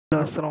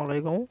আসসালামু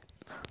আলাইকুম।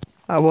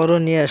 আবারও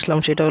নিয়ে আসলাম,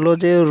 সেটা হলো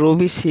যে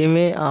রবি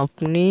সিমে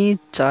আপনি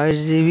 4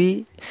 জিবি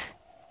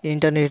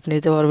ইন্টারনেট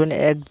নিতে পারবেন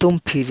একদম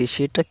ফ্রি।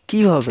 সেটা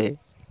কিভাবে?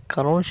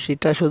 কারণ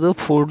সেটা শুধু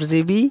 4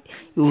 জিবি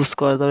ইউজ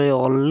করা যাবে।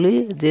 অনলি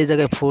যে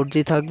জায়গায় 4G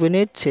থাকবে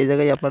নেট, সেই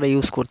জায়গায় আপনারা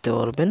ইউজ করতে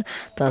পারবেন,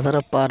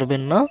 তাছাড়া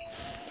পারবেন না।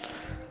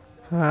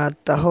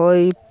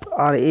 তাহলে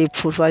আর এই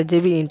 5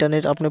 জিবি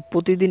ইন্টারনেট আপনি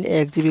প্রতিদিন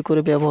 1 জিবি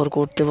করে ব্যবহার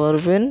করতে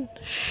পারবেন,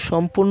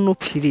 সম্পূর্ণ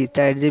ফ্রি।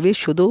 4 জিবি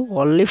শুধু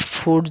অনলি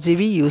 4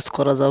 জিবি ইউজ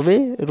করা যাবে।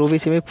 রবি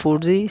সিমে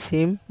 4G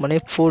সিম মানে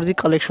 4G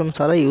কালেকশন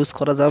ছাড়া ইউজ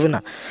করা যাবে না।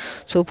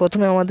 সো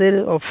প্রথমে আমাদের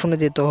অপশনে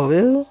যেতে হবে।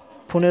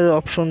 ফোনের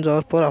অপশন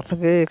যাওয়ার পর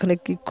আপনাকে এখানে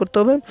ক্লিক করতে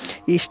হবে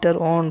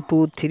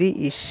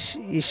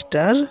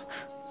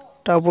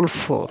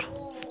 *123**444।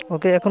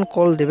 ওকে, এখন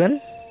কল দেবেন।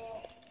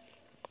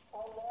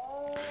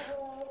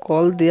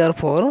 কল দেওয়ার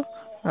পর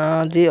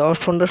যে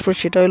অপশনটা আসবে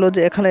সেটা হলো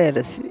যে এখানে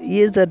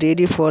is the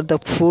ready for the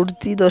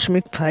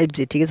 4G.5G,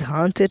 ঠিক আছে।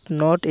 Handset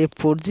not a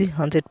 4G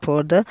handset for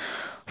the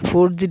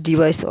 4G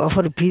device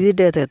offer visit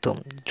এত।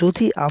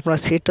 যদি আপনার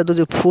সেটটা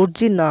যদি 4G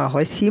না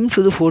হয়, সিম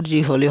শুধু 4G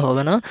হলে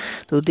হবে না,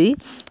 যদি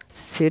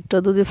সেটটা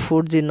যদি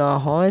 4G না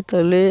হয়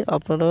তাহলে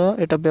আপনারা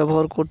এটা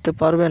ব্যবহার করতে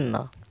পারবেন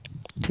না,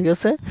 ঠিক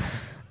আছে।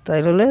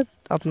 তাই হলে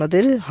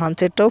আপনাদের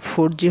হ্যান্ডসেটটাও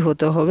 4G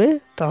হতে হবে,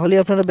 তাহলেই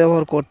আপনারা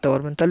ব্যবহার করতে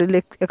পারবেন। তাহলে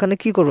এখানে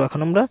কি করব, এখন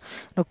আমরা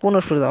কোন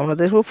অপশনে যাব? আমরা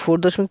দেখব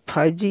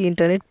 4.5G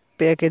ইন্টারনেট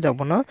প্যাকে যাব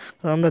না,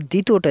 কারণ আমরা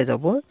দ্বিতীয়টায়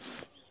যাব।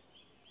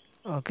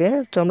 ওকে,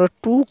 তো আমরা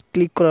 2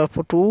 ক্লিক করার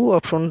পর, 2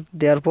 অপশন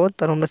দেওয়ার পর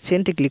তার আমরা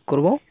সেন্টে ক্লিক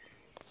করব।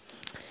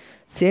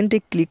 সেন্টে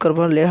ক্লিক করার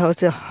পর লেখা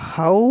হচ্ছে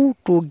how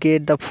to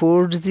get the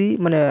 4G,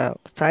 মানে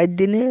 4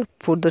 দিনে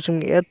 4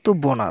 এত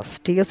বোনাস,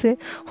 ঠিক আছে।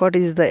 হোয়াট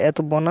ইজ দ্য এত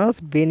বোনাস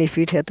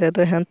বেনিফিট, এত এত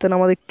হ্যান ত্যান,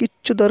 আমাদের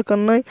কিচ্ছু দরকার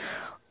নয়।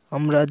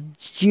 আমরা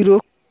জিরো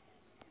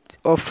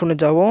অপশনে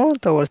যাব,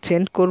 তারপর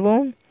সেন্ড করব।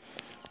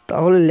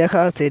 তাহলে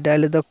লেখা আছে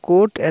ডায়াল দ্য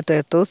কোড এত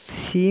এত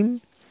সিম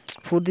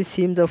 4G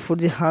SIM the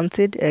 4G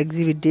handset 1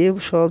 GB day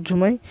সব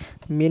সময়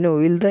menu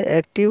will the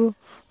active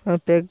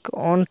pack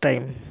on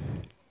time.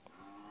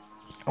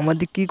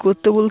 আমাদের কি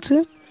করতে বলছে?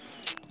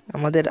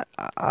 আমাদের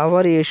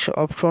আবার এই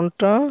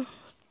অপশনটা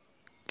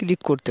ক্লিক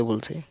করতে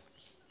বলছে।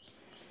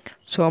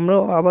 সো আমরা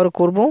আবার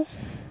করব।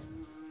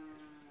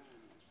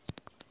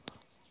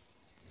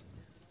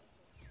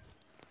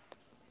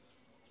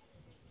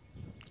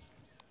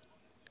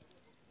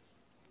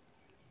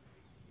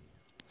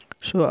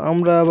 সো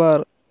আমরা আবার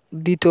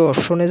দ্বিতীয়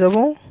অপশনে যাব,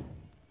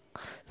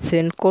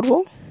 সেন্ড করব।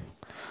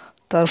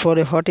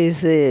 তারপরে হোয়াট ইজ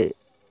এ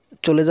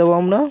চলে যাব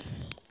আমরা।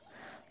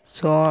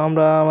 সো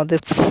আমরা আমাদের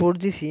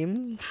 4G সিম,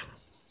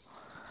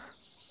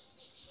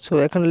 সো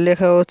এখানে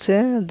লেখা হচ্ছে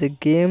যে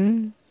গেম,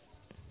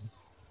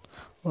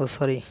 ও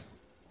সরি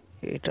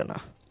এটা না,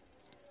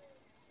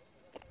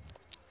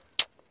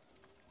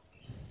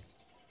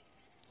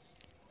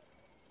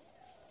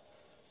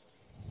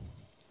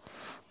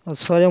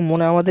 সরি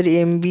মনে আমাদের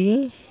এমবি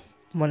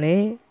মানে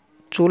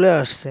চলে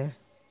আসছে,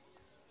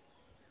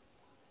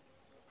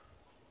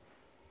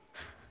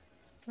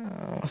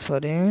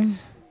 সরি।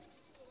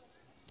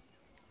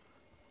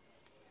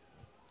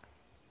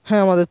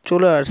 হ্যাঁ, আমাদের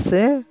চলে আসছে,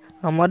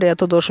 আমার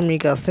এত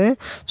দশমিক আছে।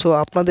 সো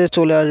আপনাদের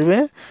চলে আসবে,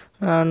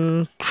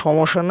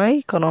 সমস্যা নাই,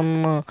 কারণ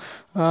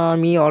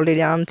আমি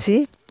অলরেডি আনছি।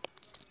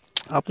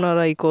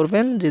 আপনারা এই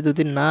করবেন যে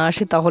যদি না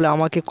আসে তাহলে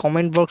আমাকে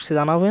কমেন্ট বক্সে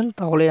জানাবেন,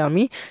 তাহলে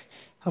আমি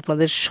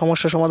আপনাদের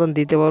সমস্যার সমাধান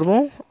দিতে পারবো।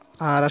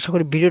 আর আশা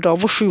করি ভিডিওটা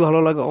অবশ্যই ভালো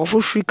লাগে,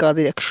 অবশ্যই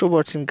কাজের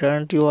 100%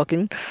 গ্যারান্টি ওয়ার্কিং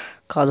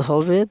কাজ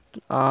হবে।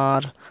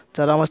 আর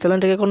যারা আমার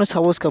চ্যানেলটাকে এখনো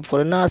সাবস্ক্রাইব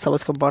করেন না,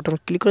 সাবস্ক্রাইব বাটন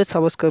ক্লিক করে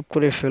সাবস্ক্রাইব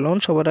করে ফেলুন।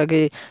 সবার আগে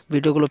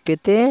ভিডিওগুলো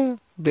পেতে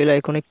বেল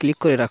আইকনে ক্লিক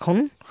করে রাখুন।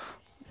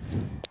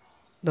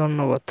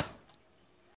 ধন্যবাদ।